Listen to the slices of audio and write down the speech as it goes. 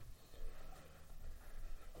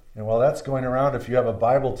And while that's going around, if you have a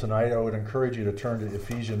Bible tonight, I would encourage you to turn to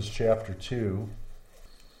Ephesians chapter 2.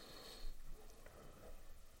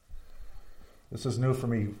 This is new for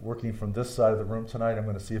me, working from this side of the room tonight. I'm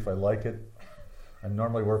going to see if I like it. I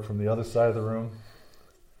normally work from the other side of the room.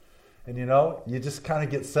 And you just kind of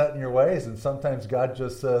get set in your ways, and sometimes God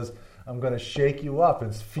just says, I'm going to shake you up.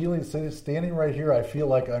 And standing right here, I feel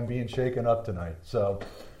like I'm being shaken up tonight. So,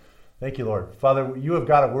 thank you, Lord. Father, you have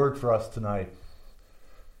got a word for us tonight.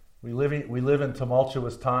 We live in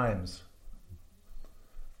tumultuous times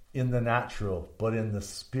in the natural, but in the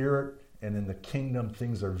spirit and in the kingdom,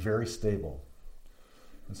 things are very stable.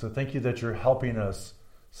 And so thank you that you're helping us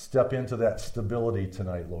step into that stability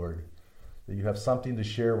tonight, Lord. That you have something to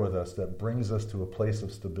share with us that brings us to a place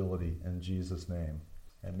of stability in Jesus' name.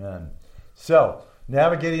 Amen. So,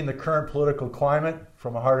 navigating the current political climate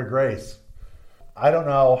from a heart of grace. I don't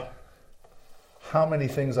know how many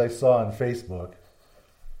things I saw on Facebook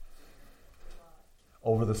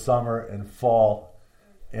over the summer and fall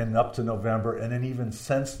and up to November, and then even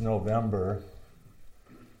since November,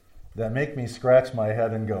 that make me scratch my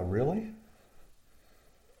head and go, really?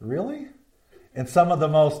 Really? And some of the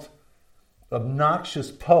most obnoxious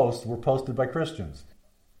posts were posted by Christians.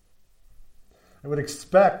 I would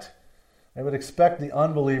expect the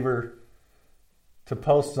unbeliever to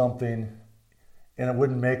post something and it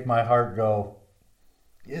wouldn't make my heart go,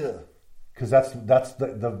 yeah, because that's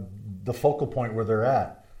the focal point where they're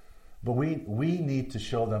at. But we need to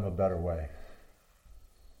show them a better way.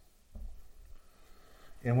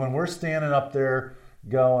 And when we're standing up there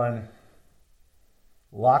going,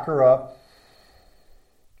 lock her up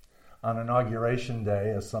on Inauguration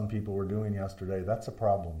Day, as some people were doing yesterday, that's a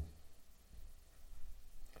problem.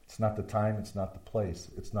 It's not the time, it's not the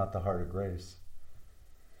place, it's not the heart of grace.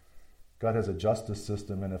 God has a justice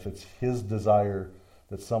system, and if it's his desire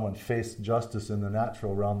that someone face justice in the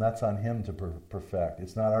natural realm, that's on him to perfect.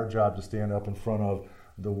 It's not our job to stand up in front of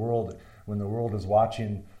the world when the world is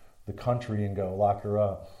watching the country and go, lock her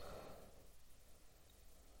up.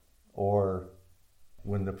 Or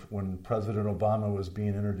when President Obama was being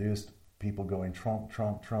introduced, people going, Trump,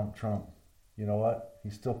 Trump, Trump, Trump. You know what?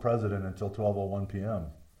 He's still president until 12:01 p.m.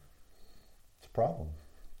 It's a problem.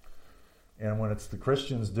 And when it's the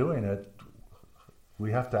Christians doing it,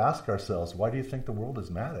 we have to ask ourselves, why do you think the world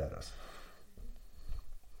is mad at us?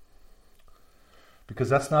 Because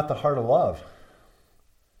that's not the heart of love.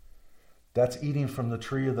 That's eating from the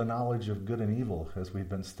tree of the knowledge of good and evil, as we've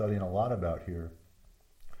been studying a lot about here.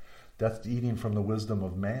 That's eating from the wisdom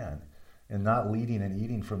of man and not leading and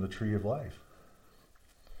eating from the tree of life.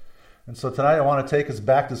 And so tonight I want to take us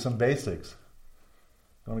back to some basics.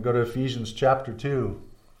 I want to go to Ephesians chapter 2,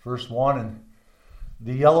 verse 1. And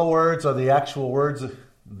the yellow words are the actual words.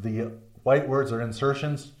 The white words are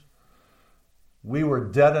insertions. We were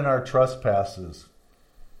dead in our trespasses.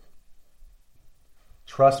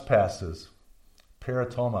 Trespasses.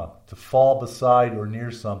 Peritoma, to fall beside or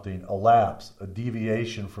near something, a lapse, a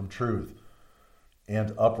deviation from truth,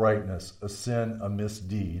 and uprightness, a sin, a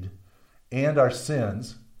misdeed, and our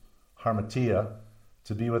sins, harmatia,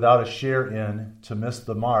 to be without a share in, to miss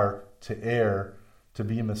the mark, to err, to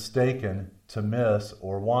be mistaken, to miss,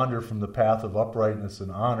 or wander from the path of uprightness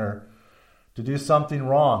and honor, to do something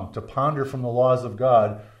wrong, to ponder from the laws of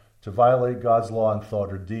God, to violate God's law in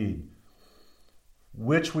thought or deed,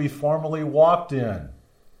 which we formerly walked in.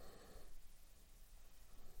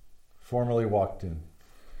 Formerly walked in.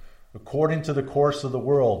 According to the course of the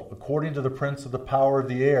world, according to the prince of the power of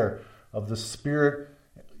the air, of the spirit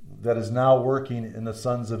that is now working in the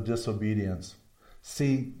sons of disobedience.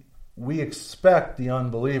 See, we expect the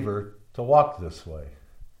unbeliever to walk this way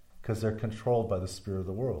because they're controlled by the spirit of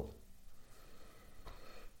the world.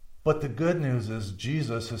 But the good news is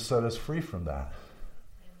Jesus has set us free from that.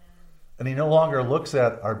 And he no longer looks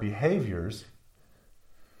at our behaviors.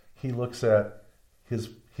 He looks at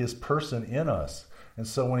his person in us. And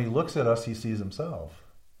so when he looks at us, he sees himself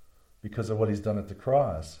because of what he's done at the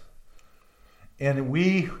cross. And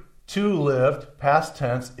we too lived, past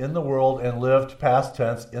tense, in the world, and lived, past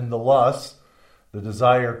tense, in the lusts, the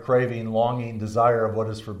desire, craving, longing, desire of what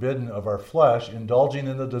is forbidden of our flesh, indulging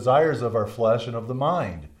in the desires of our flesh and of the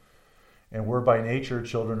mind. And we're by nature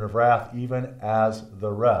children of wrath, even as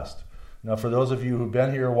the rest. Now, for those of you who've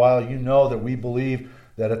been here a while, you know that we believe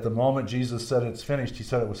that at the moment Jesus said it's finished, he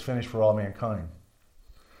said it was finished for all mankind.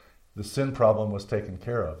 The sin problem was taken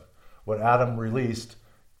care of. What Adam released,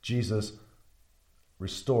 Jesus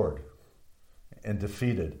restored and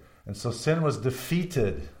defeated. And so sin was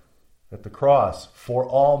defeated at the cross for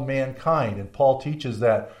all mankind. And Paul teaches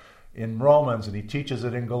that in Romans, and he teaches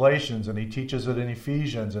it in Galatians, and he teaches it in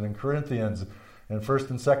Ephesians and in Corinthians. and 1st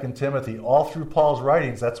and 2nd Timothy, all through Paul's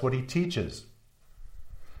writings, that's what he teaches.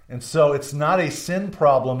 And so it's not a sin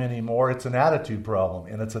problem anymore, it's an attitude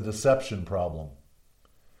problem, and it's a deception problem.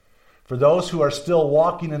 For those who are still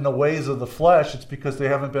walking in the ways of the flesh, it's because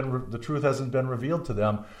the truth hasn't been revealed to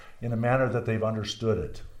them in a manner that they've understood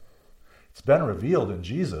it. It's been revealed in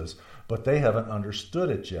Jesus, but they haven't understood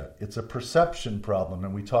it yet. It's a perception problem,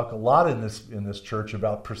 and we talk a lot in this church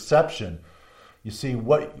about perception. You see,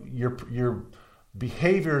 what your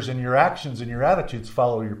behaviors and your actions and your attitudes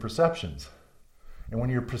follow your perceptions. And when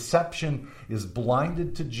your perception is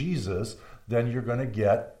blinded to Jesus, then you're going to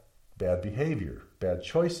get bad behavior, bad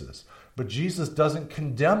choices. But Jesus doesn't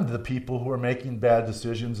condemn the people who are making bad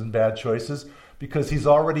decisions and bad choices because he's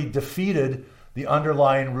already defeated the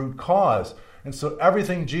underlying root cause. And so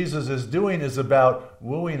everything Jesus is doing is about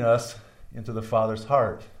wooing us into the Father's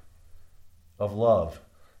heart of love,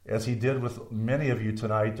 as he did with many of you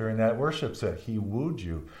tonight during that worship set. He wooed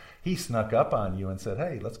you. He snuck up on you and said,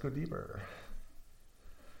 hey, let's go deeper.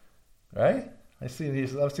 Right? I'm seeing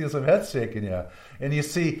some heads shaking, yeah. And you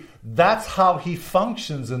see, that's how he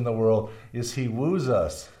functions in the world, is he woos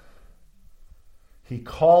us. He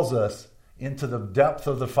calls us into the depth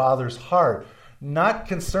of the Father's heart, not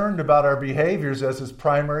concerned about our behaviors as his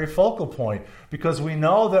primary focal point, because we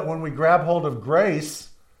know that when we grab hold of grace,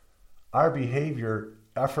 our behavior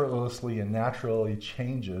effortlessly and naturally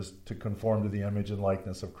changes to conform to the image and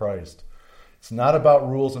likeness of Christ. It's not about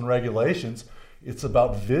rules and regulations. It's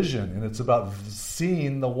about vision, and it's about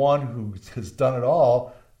seeing the one who has done it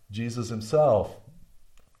all, Jesus himself.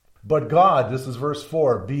 But God, this is verse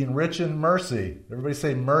 4, being rich in mercy. Everybody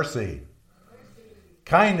say mercy.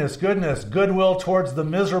 Kindness, goodness, goodwill towards the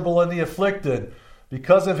miserable and the afflicted.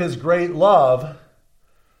 Because of his great love,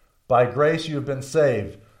 by grace you have been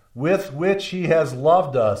saved, with which he has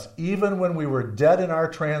loved us, even when we were dead in our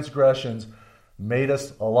transgressions, made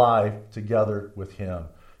us alive together with him.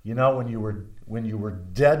 You know, when you were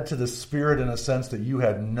dead to the Spirit in a sense that you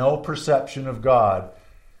had no perception of God,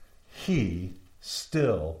 he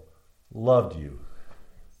still loved you.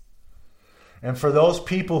 And for those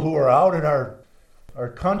people who are out in our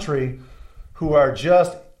country who are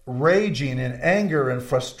just raging in anger and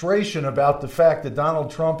frustration about the fact that Donald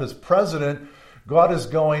Trump is president, God is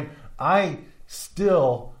going, I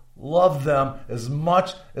still love them as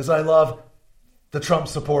much as I love the Trump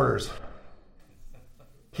supporters.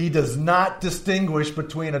 He does not distinguish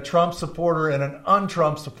between a Trump supporter and an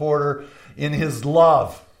un-Trump supporter in his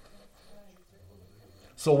love.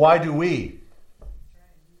 So why do we?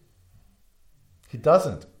 He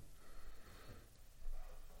doesn't.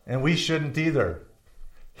 And we shouldn't either.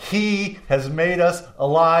 He has made us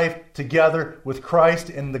alive together with Christ,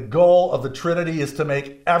 and the goal of the Trinity is to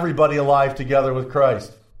make everybody alive together with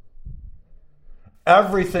Christ.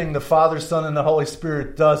 Everything the Father, Son, and the Holy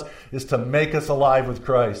Spirit does is to make us alive with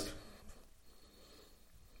Christ.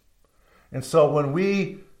 And so when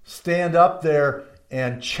we stand up there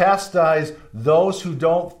and chastise those who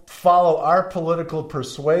don't follow our political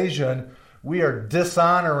persuasion, we are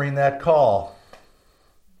dishonoring that call.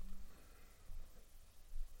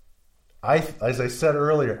 As I said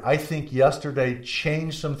earlier, I think yesterday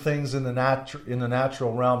changed some things in the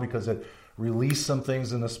natural realm because it released some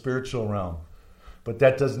things in the spiritual realm. But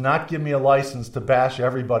that does not give me a license to bash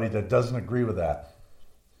everybody that doesn't agree with that.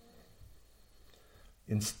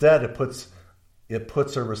 Instead, it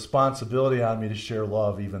puts a responsibility on me to share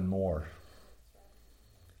love even more.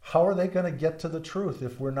 How are they going to get to the truth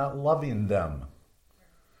if we're not loving them?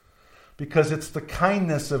 Because it's the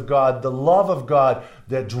kindness of God, the love of God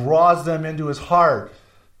that draws them into his heart.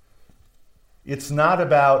 It's not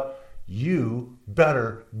about you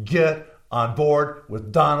better get on board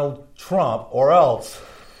with Donald Trump or else.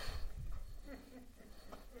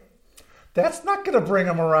 That's not going to bring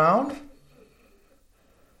them around.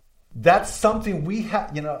 That's something we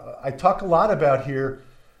have, I talk a lot about here.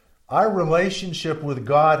 Our relationship with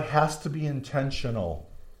God has to be intentional.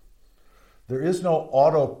 There is no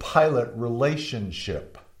autopilot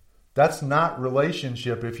relationship. That's not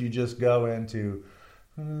relationship if you just go into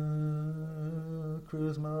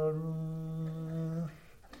cruise mode.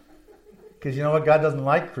 Because you know what? God doesn't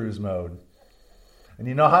like cruise mode. And do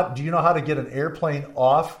you know how to get an airplane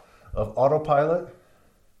off of autopilot? An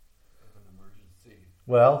emergency.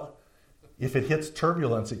 Well, if it hits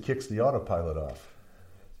turbulence, it kicks the autopilot off.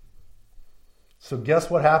 So guess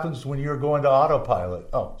what happens when you're going to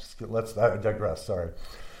autopilot? I digress, sorry.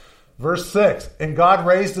 Verse 6, and God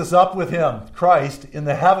raised us up with him, Christ, in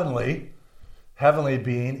the heavenly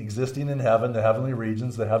being, existing in heaven, the heavenly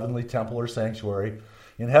regions, the heavenly temple or sanctuary,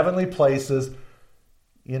 in heavenly places,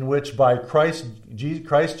 in which by Christ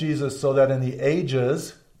Jesus, so that in the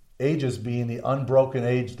ages being the unbroken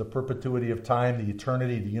age, the perpetuity of time, the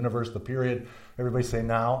eternity, the universe, the period. Everybody say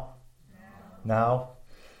now. Now.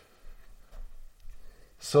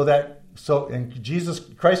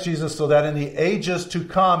 Christ Jesus, so that in the ages to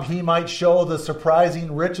come he might show the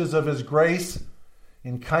surprising riches of his grace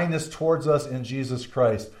in kindness towards us in Jesus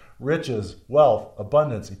Christ. Riches, wealth,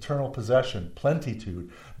 abundance, eternal possession,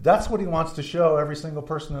 plenitude. That's what he wants to show every single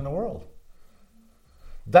person in the world.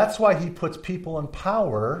 That's why he puts people in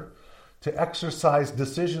power to exercise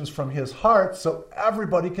decisions from his heart so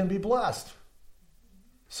everybody can be blessed.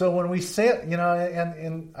 So when we say it,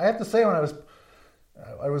 and I have to say,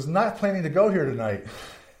 I was not planning to go here tonight.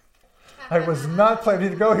 I was not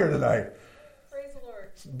planning to go here tonight. Praise the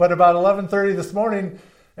Lord. But about 11:30 this morning,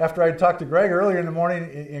 after I talked to Greg earlier in the morning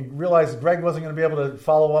and realized Greg wasn't going to be able to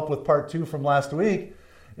follow up with part 2 from last week,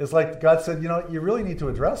 it's like God said, you really need to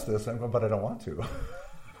address this. I'm going, but I don't want to.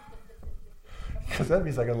 Because that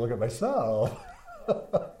means I got to look at myself.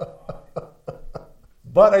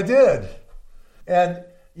 But I did. And,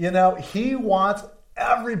 he wants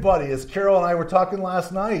everybody, as Carol and I were talking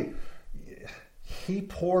last night, he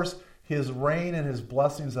pours his rain and his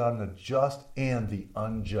blessings on the just and the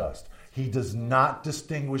unjust. He does not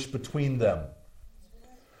distinguish between them.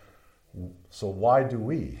 So why do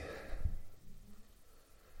we?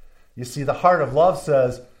 You see, the heart of love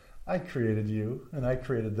says, I created you, and I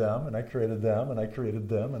created them, and I created them, and I created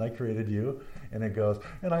them, and I created you. And it goes,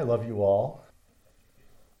 and I love you all.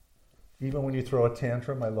 Even when you throw a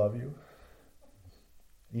tantrum, I love you.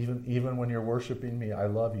 Even when you're worshiping me, I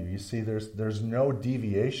love you. You see, there's no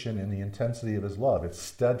deviation in the intensity of his love. It's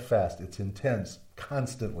steadfast, it's intense,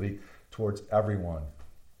 constantly towards everyone.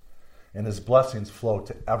 And his blessings flow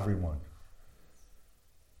to everyone.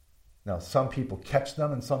 Now, some people catch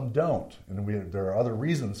them and some don't. And there are other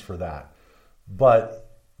reasons for that.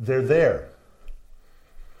 But they're there.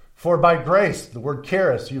 For by grace, the word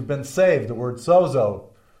charis, you've been saved. The word sozo,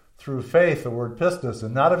 through faith, the word pistis,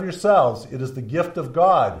 and not of yourselves. It is the gift of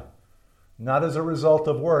God, not as a result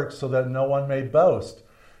of works, so that no one may boast.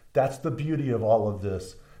 That's the beauty of all of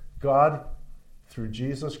this. God, through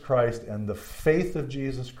Jesus Christ and the faith of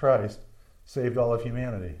Jesus Christ, saved all of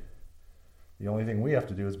humanity. The only thing we have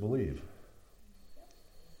to do is believe.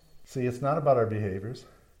 See, it's not about our behaviors.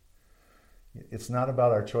 It's not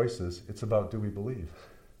about our choices. It's about, do we believe?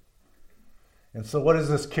 And so what is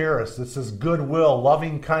this charis? This is goodwill,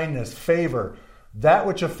 loving kindness, favor, that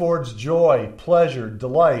which affords joy, pleasure,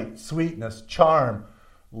 delight, sweetness, charm,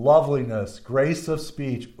 loveliness, grace of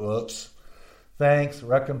speech, thanks,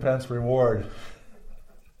 recompense, reward.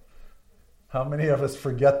 How many of us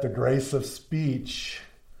forget the grace of speech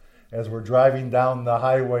as we're driving down the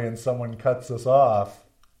highway and someone cuts us off?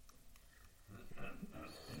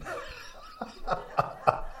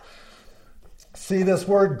 See this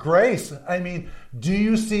word grace. I mean, do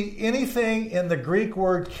you see anything in the Greek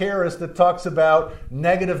word charis that talks about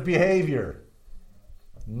negative behavior?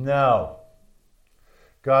 No.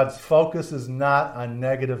 God's focus is not on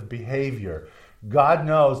negative behavior. God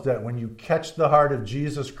knows that when you catch the heart of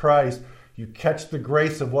Jesus Christ, you catch the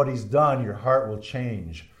grace of what he's done, your heart will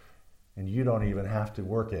change. And you don't even have to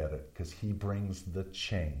work at it because he brings the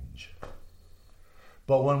change.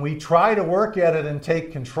 But when we try to work at it and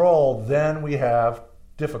take control, then we have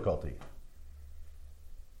difficulty.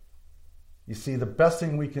 You see, the best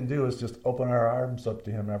thing we can do is just open our arms up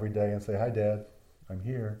to him every day and say, hi, Dad, I'm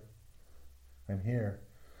here. I'm here.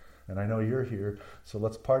 And I know you're here. So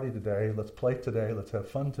let's party today. Let's play today. Let's have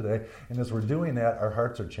fun today. And as we're doing that, our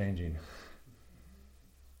hearts are changing.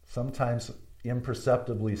 Sometimes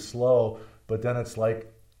imperceptibly slow, but then it's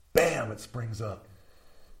like, bam, it springs up.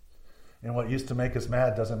 And what used to make us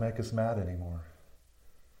mad doesn't make us mad anymore.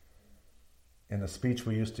 And the speech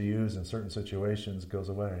we used to use in certain situations goes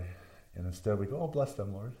away. And instead we go, oh, bless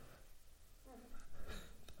them, Lord.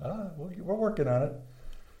 We're working on it.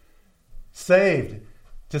 Saved.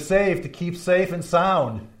 To keep safe and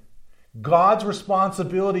sound. God's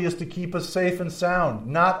responsibility is to keep us safe and sound,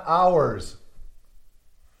 not ours.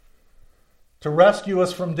 To rescue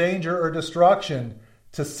us from danger or destruction.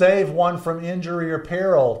 To save one from injury or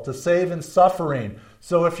peril, to save in suffering.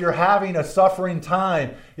 So if you're having a suffering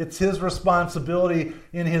time, it's his responsibility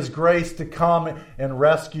in his grace to come and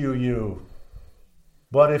rescue you.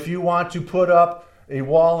 But if you want to put up a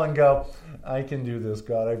wall and go, I can do this,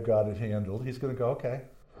 God, I've got it handled, he's going to go, okay,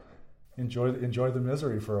 enjoy the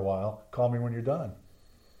misery for a while. Call me when you're done.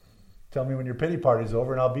 Tell me when your pity party's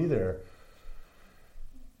over and I'll be there.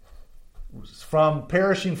 From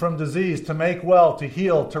perishing from disease, to make well, to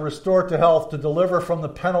heal, to restore to health, to deliver from the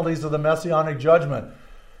penalties of the messianic judgment.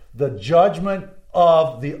 The judgment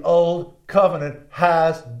of the old covenant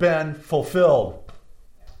has been fulfilled.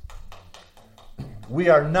 We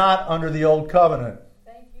are not under the old covenant.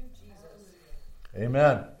 Thank you, Jesus.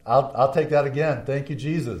 Amen. I'll take that again. Thank you,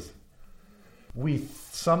 Jesus. We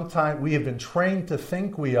have been trained to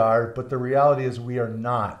think we are, but the reality is we are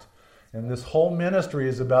not. And this whole ministry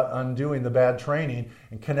is about undoing the bad training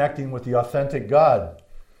and connecting with the authentic God.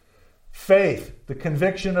 Faith, the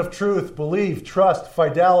conviction of truth, belief, trust,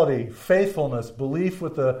 fidelity, faithfulness, belief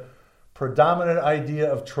with the predominant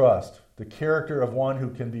idea of trust, the character of one who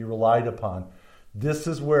can be relied upon. This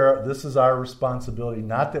is our responsibility,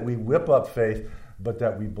 not that we whip up faith, but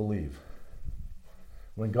that we believe.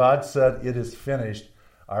 When God said it is finished,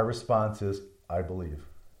 our response is, I believe.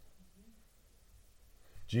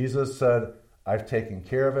 Jesus said, I've taken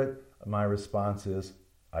care of it. My response is,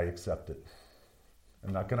 I accept it.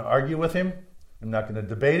 I'm not going to argue with him. I'm not going to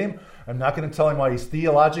debate him. I'm not going to tell him why he's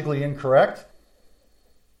theologically incorrect.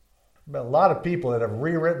 But a lot of people that have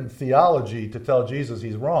rewritten theology to tell Jesus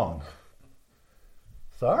he's wrong.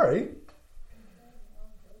 Sorry.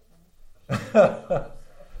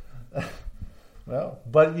 Well,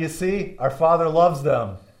 but you see, our Father loves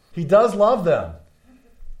them. He does love them.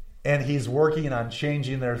 And he's working on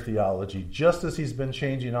changing their theology, just as he's been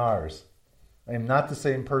changing ours. I am not the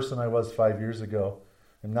same person I was 5 years ago.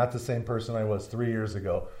 I'm not the same person I was 3 years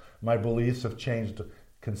ago. My beliefs have changed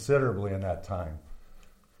considerably in that time.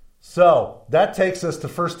 So, that takes us to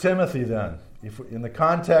 1 Timothy then. In the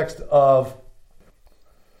context of,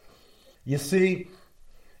 you see,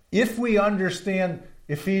 if we understand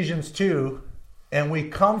Ephesians 2, and we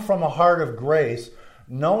come from a heart of grace,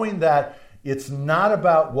 knowing that it's not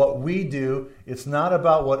about what we do, it's not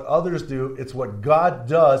about what others do, it's what God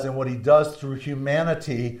does and what he does through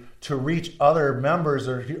humanity to reach other members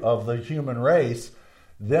of the human race,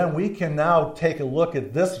 then we can now take a look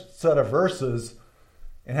at this set of verses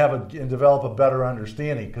and develop a better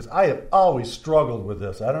understanding. Because I have always struggled with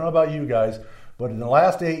this. I don't know about you guys, but in the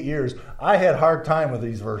last 8 years, I had a hard time with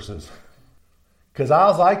these verses. Because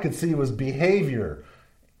all I could see was behavior.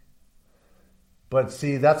 But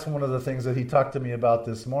see, that's one of the things that he talked to me about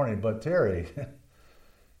this morning. But Terry,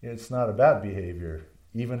 it's not about behavior,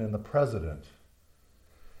 even in the president.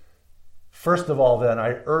 First of all, then,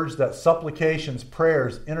 I urge that supplications,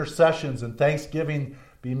 prayers, intercessions, and thanksgiving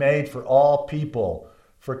be made for all people,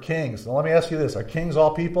 for kings. Now let me ask you this. Are kings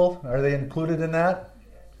all people? Are they included in that?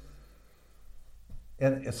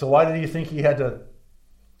 And so why did you think he had to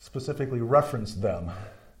specifically reference them?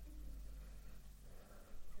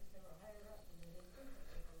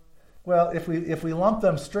 Well, if we lump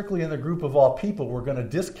them strictly in the group of all people, we're going to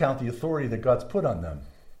discount the authority that God's put on them.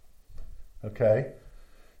 Okay?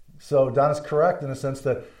 So Don is correct in the sense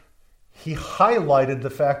that he highlighted the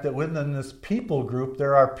fact that within this people group,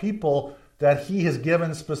 there are people that he has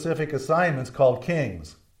given specific assignments called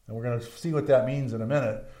kings. And we're going to see what that means in a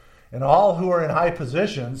minute. And all who are in high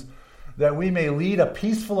positions, that we may lead a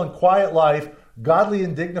peaceful and quiet life, godly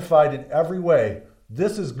and dignified in every way.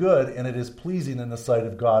 This is good, and it is pleasing in the sight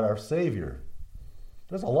of God our Savior.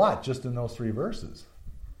 There's a lot just in those 3 verses.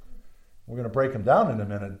 We're going to break them down in a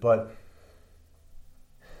minute, but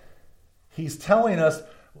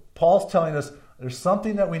Paul's telling us there's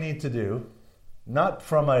something that we need to do, not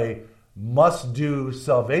from a must-do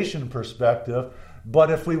salvation perspective, but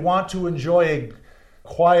if we want to enjoy a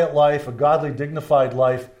quiet life, a godly, dignified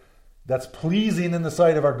life that's pleasing in the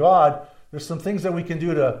sight of our God, there's some things that we can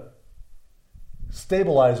do to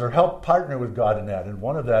stabilize or help partner with God in that. And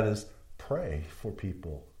one of that is pray for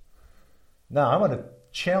people. Now, I'm going to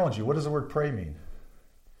challenge you. What does the word pray mean?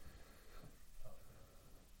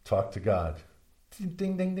 Talk to God.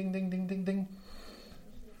 Ding, ding, ding, ding, ding, ding, ding.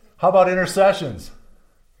 How about intercessions?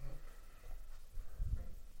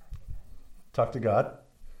 Talk to God.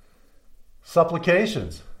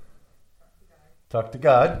 Supplications. Talk to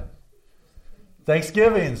God.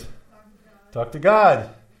 Thanksgivings. Talk to God.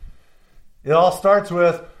 It all starts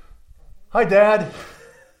with, hi, Dad.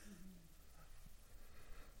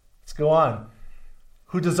 Let's go on.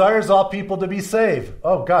 Who desires all people to be saved.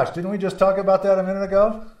 Oh, gosh, didn't we just talk about that a minute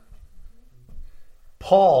ago?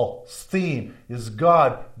 Paul's theme is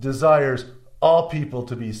God desires all people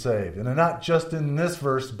to be saved. And not just in this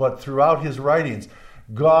verse, but throughout his writings.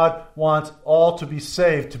 God wants all to be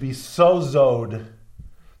saved, to be sozoed,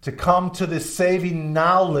 to come to this saving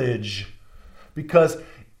knowledge. Because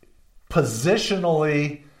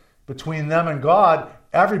positionally, between them and God,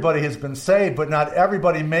 everybody has been saved, but not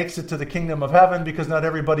everybody makes it to the kingdom of heaven because not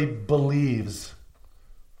everybody believes.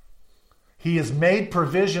 He has made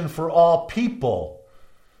provision for all people.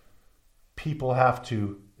 People have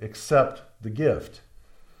to accept the gift.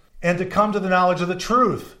 and to come to the knowledge of the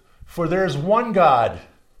truth. For there is one God.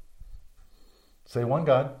 Say one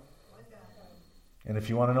God. One God. And if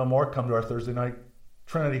you want to know more, come to our Thursday night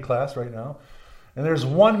Trinity class right now. And there's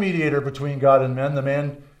one mediator between God and men, the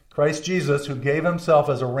man Christ Jesus, who gave himself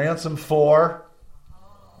as a ransom for...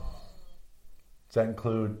 Does that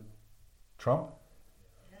include Trump?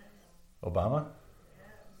 Yes. Obama? Yes.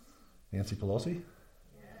 Nancy Pelosi?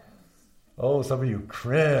 Yes. Oh, some of you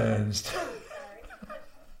cringed.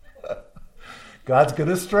 God's going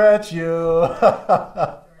to stretch you.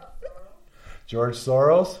 George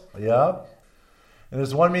Soros? Yeah. And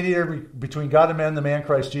there's one mediator between God and man, the man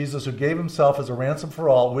Christ Jesus, who gave himself as a ransom for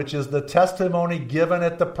all, which is the testimony given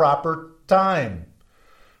at the proper time.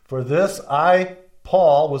 For this I,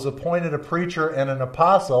 Paul, was appointed a preacher and an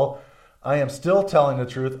apostle. I am still telling the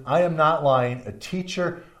truth. I am not lying, a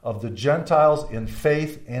teacher of the Gentiles in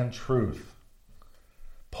faith and truth.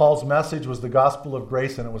 Paul's message was the gospel of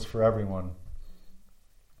grace, and it was for everyone.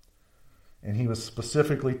 And he was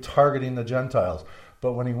specifically targeting the Gentiles.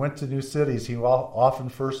 But when he went to new cities, he often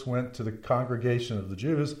first went to the congregation of the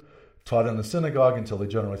Jews, taught in the synagogue until they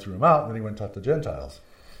generally threw him out, and then he went and taught the Gentiles.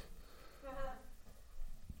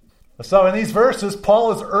 So in these verses,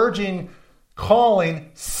 Paul is urging, calling,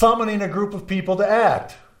 summoning a group of people to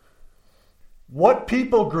act. What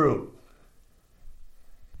people group?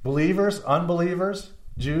 Believers, unbelievers,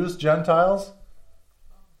 Jews, Gentiles?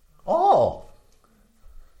 All.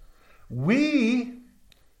 We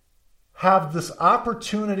have this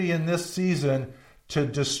opportunity in this season to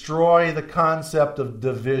destroy the concept of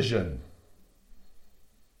division,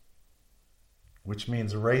 which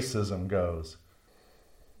means racism goes.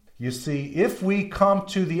 You see, if we come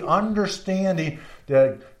to the understanding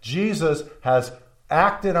that Jesus has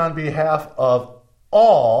acted on behalf of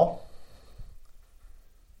all,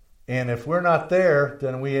 and if we're not there,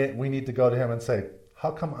 then we need to go to him and say,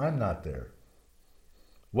 how come I'm not there?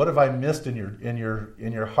 What have I missed in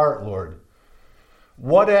your heart, Lord?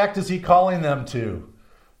 What act is he calling them to?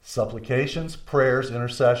 Supplications, prayers,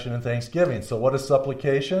 intercession, and thanksgiving. So what is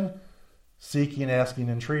supplication? Seeking, asking,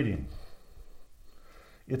 entreating.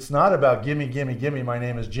 It's not about gimme, gimme, gimme, my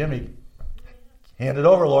name is Jimmy. Hand it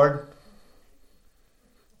over, Lord.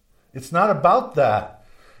 It's not about that.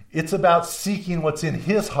 It's about seeking what's in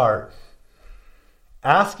his heart.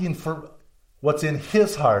 Asking for what's in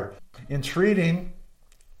his heart. Entreating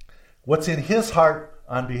what's in his heart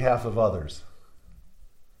on behalf of others.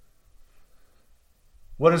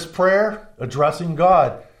 What is prayer? Addressing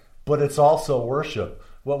God. But it's also worship.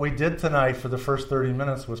 What we did tonight for the first 30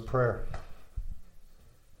 minutes was prayer.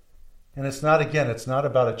 And it's not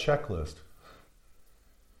about a checklist.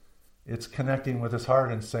 It's connecting with his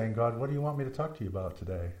heart and saying, God, what do you want me to talk to you about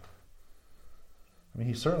today? I mean,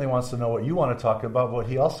 he certainly wants to know what you want to talk about, but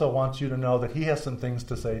he also wants you to know that he has some things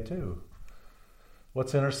to say too.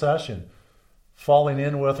 What's intercession? Falling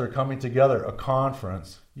in with or coming together, a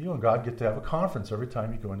conference. You and God get to have a conference every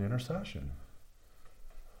time you go into intercession.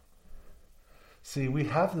 See, we've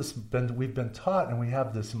been taught and we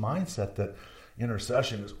have this mindset that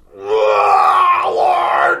intercession is,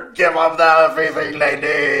 Lord, give them everything they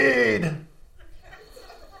need.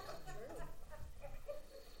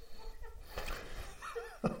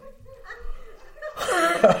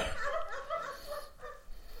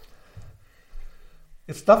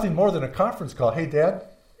 It's nothing more than a conference call. Hey, Dad,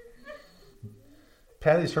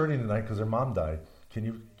 Patty's hurting tonight because her mom died.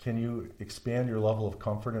 Can you expand your level of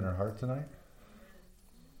comfort in her heart tonight?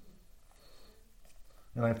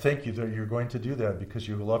 And I thank you that you're going to do that because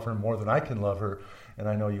you love her more than I can love her, and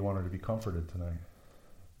I know you want her to be comforted tonight.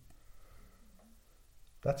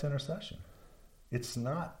 That's intercession. It's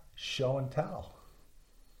not show and tell.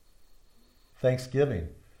 Thanksgiving.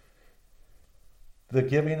 The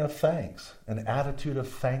giving of thanks, an attitude of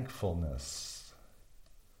thankfulness.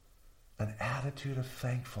 An attitude of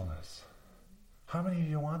thankfulness. How many of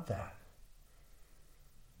you want that?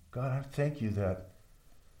 God, I thank you that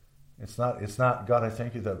it's not God, I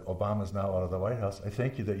thank you that Obama's now out of the White House. I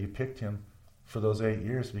thank you that you picked him for those 8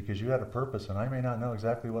 years because you had a purpose, and I may not know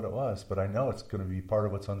exactly what it was, but I know it's going to be part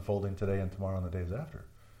of what's unfolding today and tomorrow and the days after.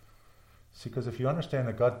 See, because if you understand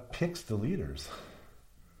that God picks the leaders,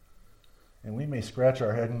 and we may scratch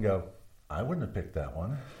our head and go, I wouldn't have picked that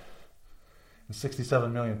one. And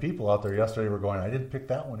 67 million people out there yesterday were going, I didn't pick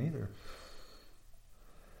that one either.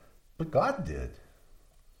 But God did.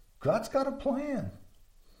 God's got a plan.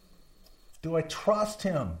 Do I trust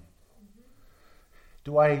him?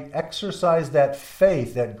 Do I exercise that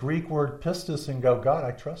faith, that Greek word pistis, and go, God, I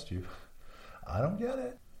trust you. I don't get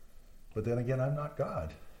it. But then again, I'm not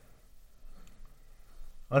God.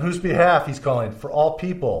 On whose behalf he's calling? For all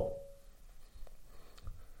people.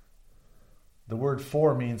 The word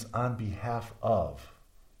for means on behalf of.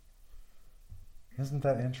 Isn't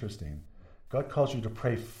that interesting? God calls you to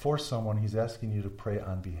pray for someone. He's asking you to pray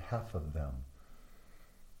on behalf of them.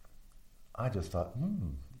 I just thought,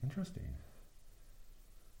 interesting.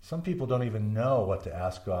 Some people don't even know what to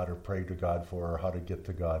ask God or pray to God for or how to get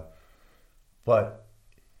to God. But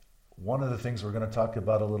one of the things we're going to talk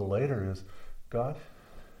about a little later is, God,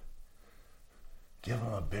 give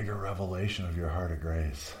them a bigger revelation of your heart of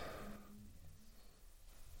grace.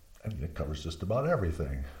 I mean, it covers just about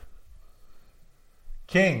everything.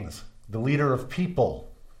 Kings, the leader of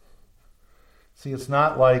people. See, it's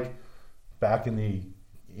not like back in the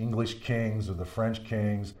English kings or the French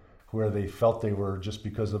kings where they felt they were, just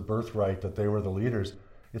because of birthright, that they were the leaders.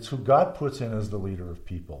 It's who God puts in as the leader of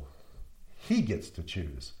people. He gets to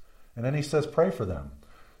choose. And then he says, pray for them,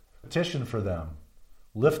 petition for them,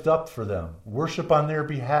 lift up for them, worship on their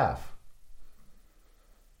behalf.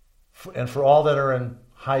 And for all that are in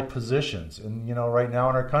high positions. And, right now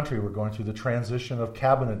in our country, we're going through the transition of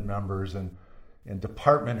cabinet members and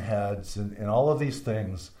department heads and all of these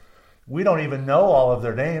things. We don't even know all of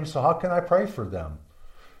their names, so how can I pray for them?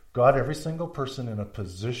 God, every single person in a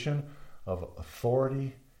position of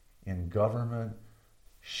authority in government,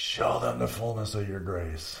 show them the fullness of your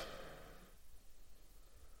grace.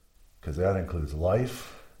 Because that includes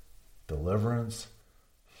life, deliverance,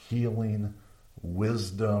 healing,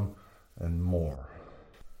 wisdom, and more.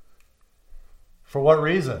 For what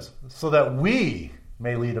reasons? So that we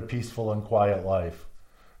may lead a peaceful and quiet life,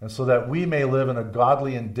 and so that we may live in a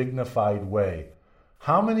godly and dignified way.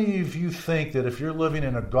 How many of you think that if you're living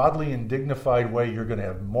in a godly and dignified way, you're going to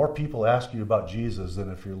have more people ask you about Jesus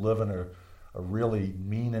than if you're living a really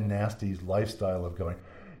mean and nasty lifestyle of going,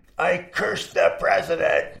 I curse the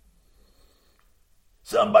president.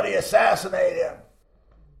 Somebody assassinate him.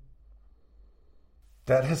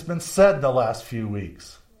 That has been said in the last few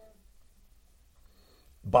weeks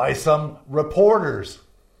by some reporters.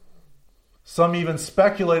 Some even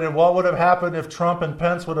speculated what would have happened if Trump and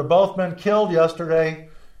Pence would have both been killed yesterday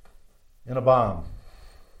in a bomb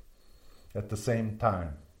at the same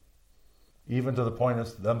time. Even to the point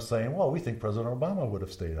of them saying, well, we think President Obama would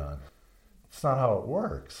have stayed on. It's not how it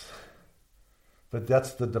works. But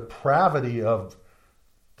that's the depravity of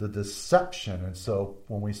the deception. And so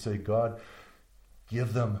when we say, God,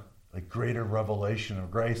 give them a greater revelation of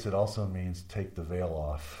grace, it also means take the veil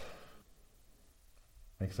off.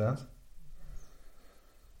 Make sense?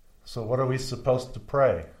 So what are we supposed to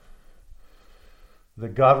pray?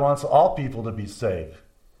 That God wants all people to be saved,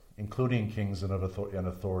 including kings and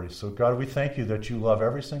authority. So God, we thank you that you love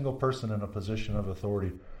every single person in a position of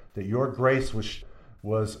authority, that your grace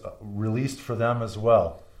was released for them as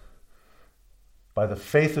well. By the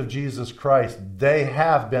faith of Jesus Christ, they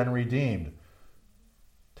have been redeemed.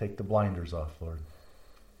 Take the blinders off, Lord,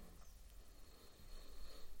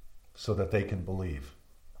 so that they can believe.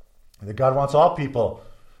 That God wants all people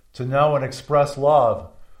to know and express love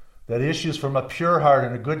that issues from a pure heart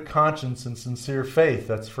and a good conscience and sincere faith.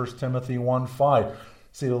 That's 1 Timothy 1:5.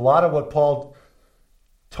 See, a lot of what Paul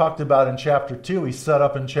talked about in chapter 2, he set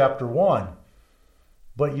up in chapter 1.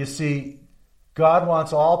 But you see, God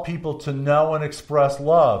wants all people to know and express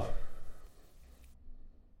love.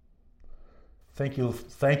 Thank you,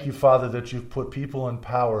 Father, that you've put people in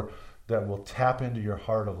power that will tap into your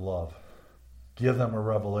heart of love. Give them a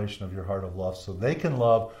revelation of your heart of love so they can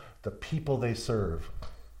love the people they serve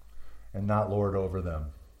and not lord over them.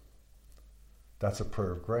 That's a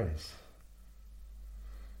prayer of grace.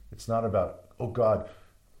 It's not about, oh God,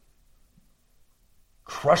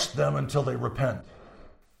 crush them until they repent.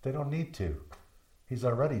 They don't need to. He's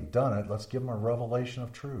already done it. Let's give them a revelation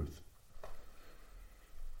of truth.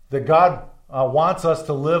 That God wants us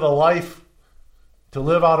to live a life, to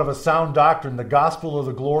live out of a sound doctrine, the gospel of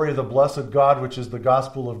the glory of the blessed God, which is the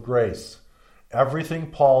gospel of grace.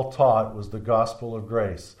 Everything Paul taught was the gospel of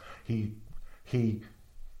grace.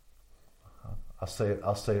 I'll say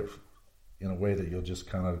it in a way that you'll just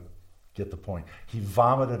kind of get the point. He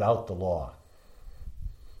vomited out the law.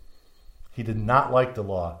 He did not like the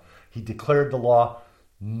law. He declared the law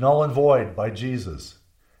null and void by Jesus.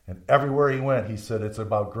 And everywhere he went, he said it's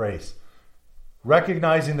about grace.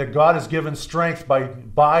 Recognizing that God has given strength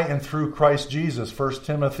by and through Christ Jesus. 1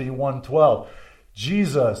 Timothy 1:12.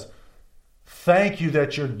 Jesus, thank you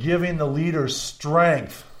that you're giving the leaders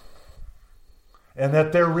strength. And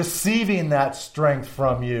that they're receiving that strength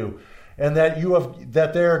from you. And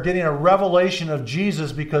that they're getting a revelation of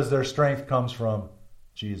Jesus because their strength comes from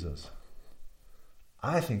Jesus.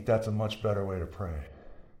 I think that's a much better way to pray.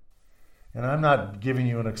 And I'm not giving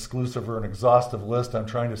you an exclusive or an exhaustive list. I'm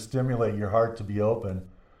trying to stimulate your heart to be open.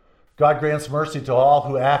 God grants mercy to all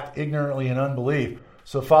who act ignorantly in unbelief.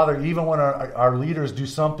 So, Father, even when our leaders do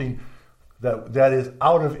something that is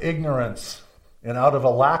out of ignorance and out of a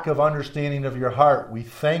lack of understanding of your heart, we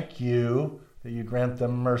thank you that you grant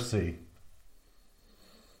them mercy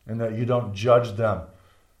and that you don't judge them.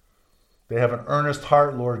 They have an earnest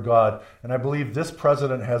heart, Lord God, and I believe this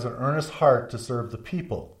president has an earnest heart to serve the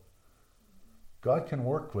people. God can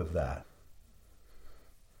work with that.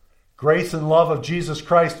 Grace and love of Jesus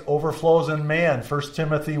Christ overflows in man, 1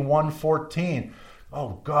 Timothy 1:14.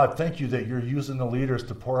 Oh, God, thank you that you're using the leaders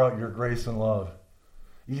to pour out your grace and love,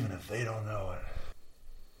 even if they don't know it.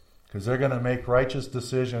 Because they're going to make righteous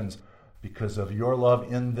decisions because of your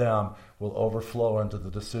love in them will overflow into the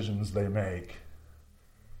decisions they make.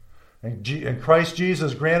 And Christ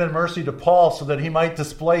Jesus granted mercy to Paul so that he might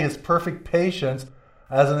display his perfect patience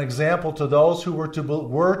as an example to those who were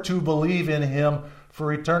to believe in him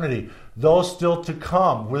for eternity. Those still to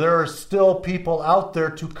come, where there are still people out there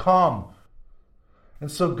to come. And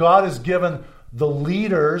so God has given the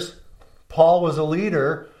leaders, Paul was a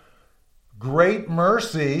leader, great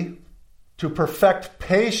mercy to perfect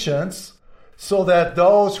patience so that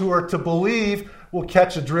those who are to believe will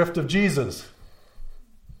catch a drift of Jesus.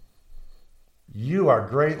 You are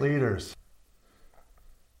great leaders.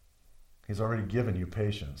 He's already given you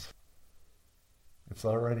patience. It's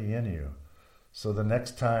already in you. So the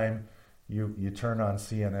next time you turn on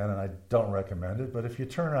CNN, and I don't recommend it, but if you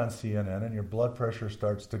turn on CNN and your blood pressure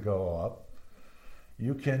starts to go up,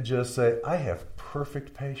 you can just say, I have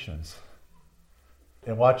perfect patience.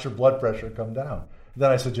 And watch your blood pressure come down. Then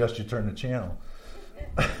I suggest you turn the channel.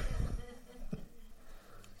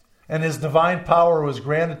 And his divine power has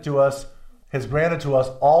granted to us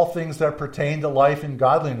all things that pertain to life and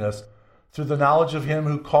godliness through the knowledge of him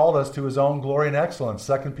who called us to his own glory and excellence.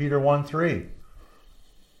 2 Peter 1:3.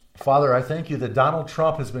 Father, I thank you that Donald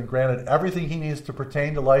Trump has been granted everything he needs to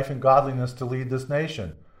pertain to life and godliness to lead this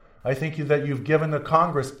nation. I thank you that you've given the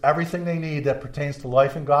Congress everything they need that pertains to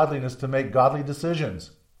life and godliness to make godly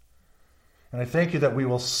decisions. And I thank you that we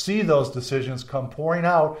will see those decisions come pouring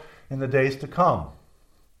out in the days to come.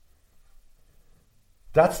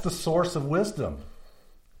 That's the source of wisdom.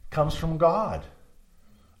 It comes from God.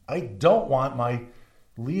 I don't want my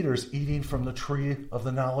leaders eating from the tree of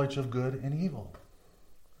the knowledge of good and evil.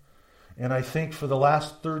 And I think for the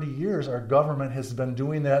last 30 years, our government has been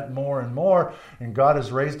doing that more and more, and God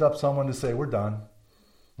has raised up someone to say, we're done.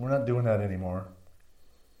 We're not doing that anymore.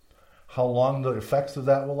 How long the effects of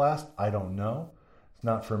that will last, I don't know. It's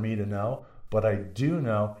not for me to know, but I do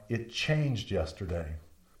know it changed yesterday.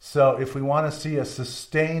 So if we want to see a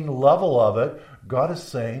sustained level of it, God is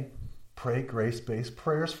saying, pray grace-based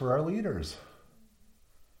prayers for our leaders.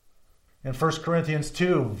 In 1 Corinthians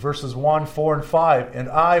 2, verses 1, 4, and 5, and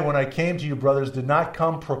I, when I came to you, brothers, did not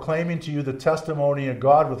come proclaiming to you the testimony of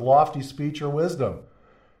God with lofty speech or wisdom.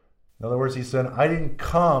 In other words, he said, I didn't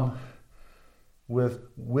come with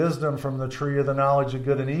wisdom from the tree of the knowledge of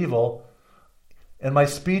good and evil, and my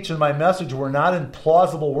speech and my message were not in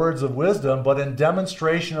plausible words of wisdom, but in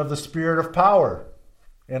demonstration of the Spirit of power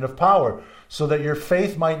and of power, so that your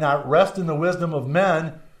faith might not rest in the wisdom of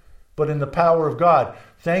men, but in the power of God.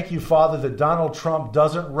 Thank you, Father, that Donald Trump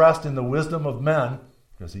doesn't rest in the wisdom of men,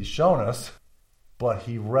 because he's shown us, but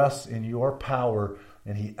he rests in your power,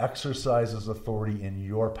 and he exercises authority in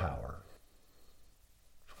your power.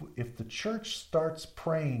 If the church starts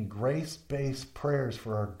praying grace-based prayers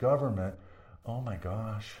for our government, oh my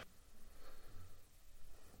gosh,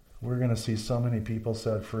 we're going to see so many people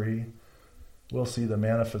set free. We'll see the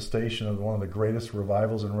manifestation of one of the greatest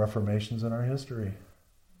revivals and reformations in our history.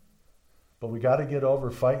 But we got to get over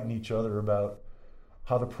fighting each other about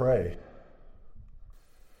how to pray.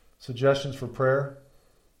 Suggestions for prayer?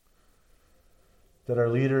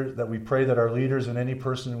 That we pray that our leaders and any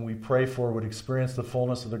person we pray for would experience the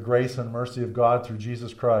fullness of the grace and mercy of God through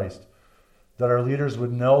Jesus Christ. That our leaders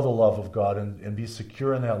would know the love of God and be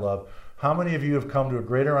secure in that love. How many of you have come to a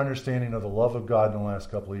greater understanding of the love of God in the last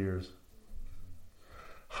couple of years?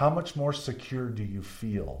 How much more secure do you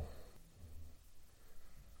feel?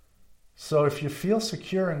 So if you feel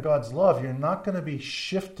secure in God's love, you're not going to be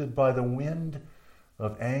shifted by the wind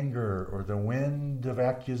of anger or the wind of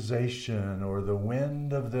accusation or the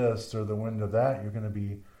wind of this or the wind of that. You're going to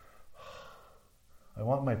be, I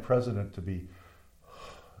want my president to be,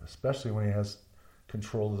 especially when he has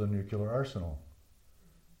control of the nuclear arsenal.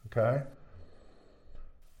 Okay?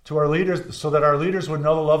 To our leaders, so that our leaders would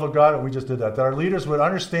know the love of God, and we just did that our leaders would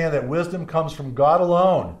understand that wisdom comes from God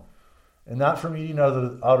alone, and not from eating out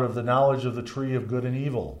of the knowledge of the tree of good and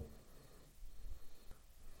evil.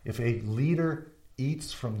 If a leader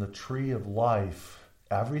eats from the tree of life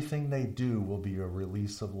everything they do will be a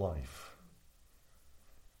release of life.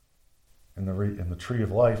 And the tree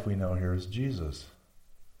of life we know here is Jesus.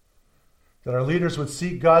 That our leaders would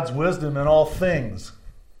seek God's wisdom in all things.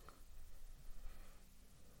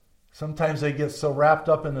 Sometimes they get so wrapped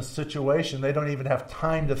up in the situation, they don't even have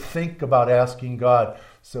time to think about asking God.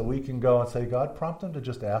 So we can go and say, God, prompt them to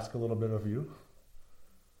just ask a little bit of you.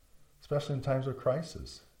 Especially in times of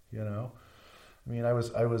crisis, you know. I mean, I was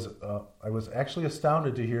actually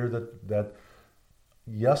astounded to hear that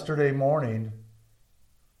yesterday morning,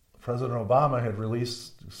 President Obama had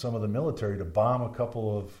released some of the military to bomb a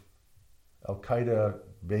couple of Al-Qaeda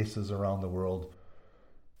bases around the world.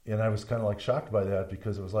 And I was kind of like shocked by that,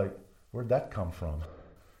 because it was like, where'd that come from?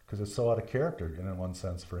 Because it's so out of character in one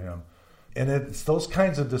sense for him. And it's those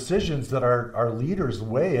kinds of decisions that our leaders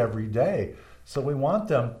weigh every day. So we want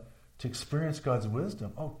them to experience God's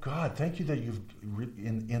wisdom. Oh God, thank you that you've,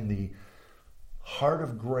 in the heart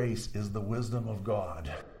of grace is the wisdom of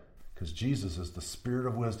God. Because Jesus is the spirit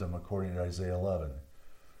of wisdom according to Isaiah 11.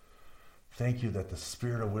 Thank you that the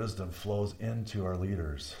spirit of wisdom flows into our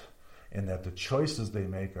leaders, and that the choices they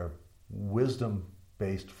make are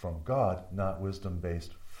wisdom-based from God, not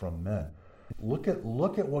wisdom-based from men. Look at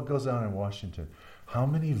what goes on in Washington. How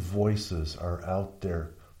many voices are out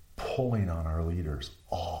there pulling on our leaders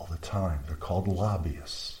all the time? They're called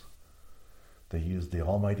lobbyists. They use the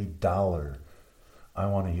almighty dollar. I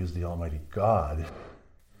want to use the almighty God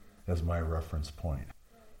as my reference point.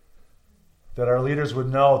 That our leaders would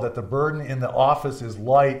know that the burden in the office is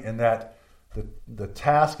light, and that the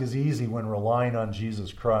task is easy when relying on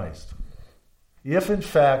Jesus Christ. If in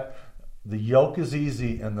fact the yoke is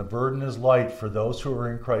easy and the burden is light for those who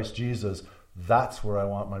are in Christ Jesus, that's where I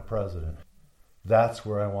want my president. That's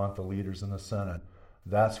where I want the leaders in the Senate.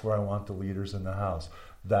 That's where I want the leaders in the House.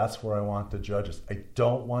 That's where I want the judges. I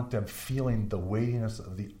don't want them feeling the weightiness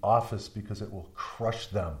of the office, because it will crush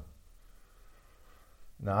them.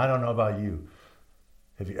 Now, I don't know about you.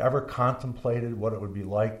 Have you ever contemplated what it would be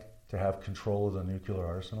like to have control of the nuclear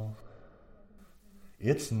arsenal?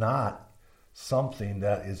 It's not something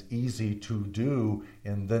that is easy to do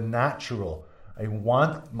in the natural. I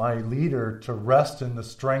want my leader to rest in the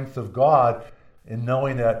strength of God, in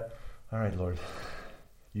knowing that, all right, Lord,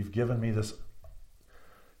 you've given me this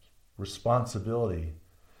responsibility.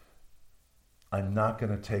 I'm not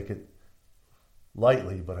going to take it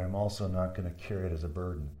lightly, but I'm also not going to carry it as a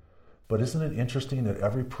burden. But isn't it interesting that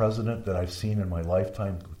every president that I've seen in my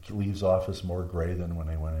lifetime leaves office more gray than when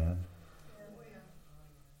they went in?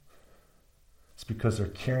 It's because they're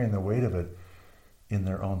carrying the weight of it in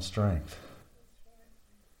their own strength.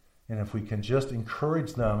 And if we can just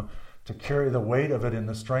encourage them to carry the weight of it in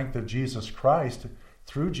the strength of Jesus Christ,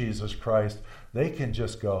 through Jesus Christ, they can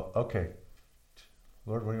just go, okay,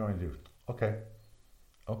 Lord, what do you want me to do?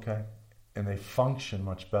 Okay. And they function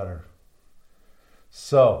much better.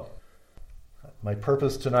 So, my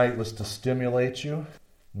purpose tonight was to stimulate you,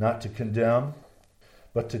 not to condemn,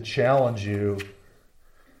 but to challenge you.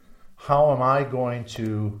 How am I going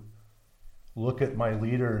to look at my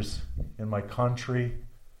leaders in my country,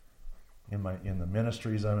 in the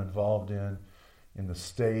ministries I'm involved in the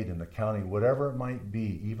state, in the county, whatever it might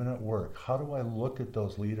be, even at work? How do I look at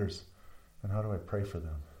those leaders, and how do I pray for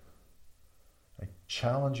them? I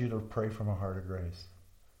challenge you to pray from a heart of grace.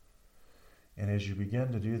 And as you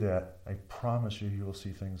begin to do that, I promise you will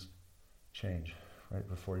see things change right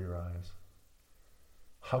before your eyes.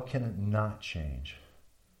 How can it not change?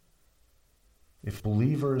 If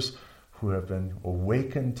believers who have been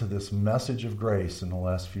awakened to this message of grace in the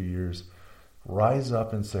last few years rise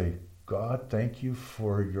up and say, God, thank you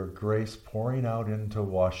for your grace pouring out into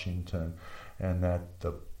Washington, and that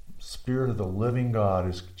the Spirit of the living God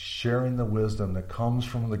is sharing the wisdom that comes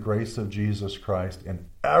from the grace of Jesus Christ, and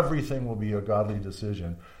everything will be a godly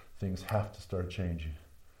decision, things have to start changing.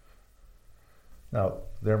 Now,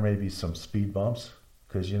 there may be some speed bumps,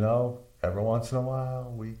 because, every once in a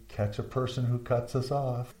while we catch a person who cuts us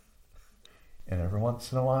off. And every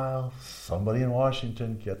once in a while, somebody in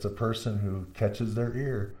Washington gets a person who catches their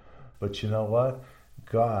ear. But you know what?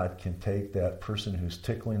 God can take that person who's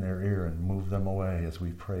tickling their ear and move them away as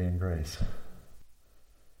we pray in grace.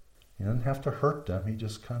 He doesn't have to hurt them. He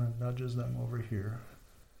just kind of nudges them over here.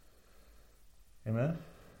 Amen?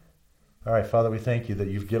 All right, Father, we thank you that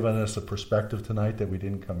you've given us a perspective tonight that we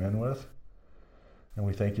didn't come in with. And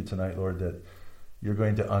we thank you tonight, Lord, that you're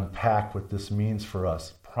going to unpack what this means for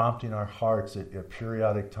us, prompting our hearts at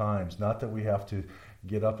periodic times. Not that we have to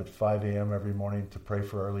get up at 5 a.m. every morning to pray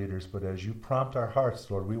for our leaders, but as you prompt our hearts,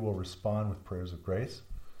 Lord, we will respond with prayers of grace.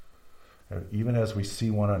 Even as we see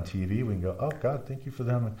one on TV, we can go, oh, God, thank you for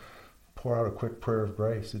them. pour out a quick prayer of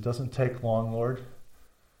grace. It doesn't take long, Lord.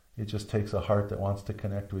 It just takes a heart that wants to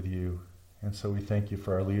connect with you. And so we thank you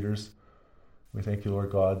for our leaders. We thank you,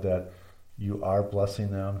 Lord God, that you are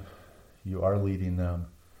blessing them. You are leading them.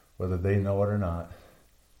 Whether they know it or not,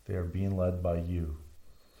 they are being led by you.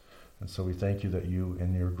 And so we thank you that you,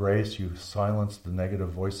 in your grace, you silence the negative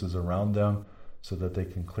voices around them so that they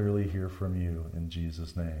can clearly hear from you in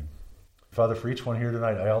Jesus' name. Father, for each one here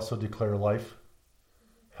tonight, I also declare life,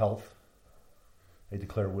 health. I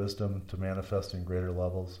declare wisdom to manifest in greater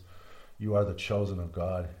levels. You are the chosen of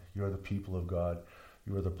God. You are the people of God.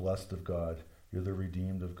 You are the blessed of God. You're the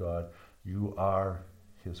redeemed of God. You are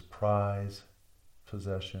his prize,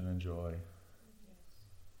 possession, and joy.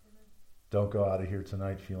 Don't go out of here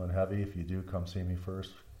tonight feeling heavy. If you do, come see me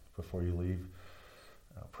first before you leave.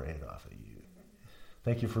 I'll pray it off of you.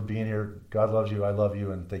 Thank you for being here. God loves you. I love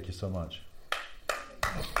you. And thank you so much.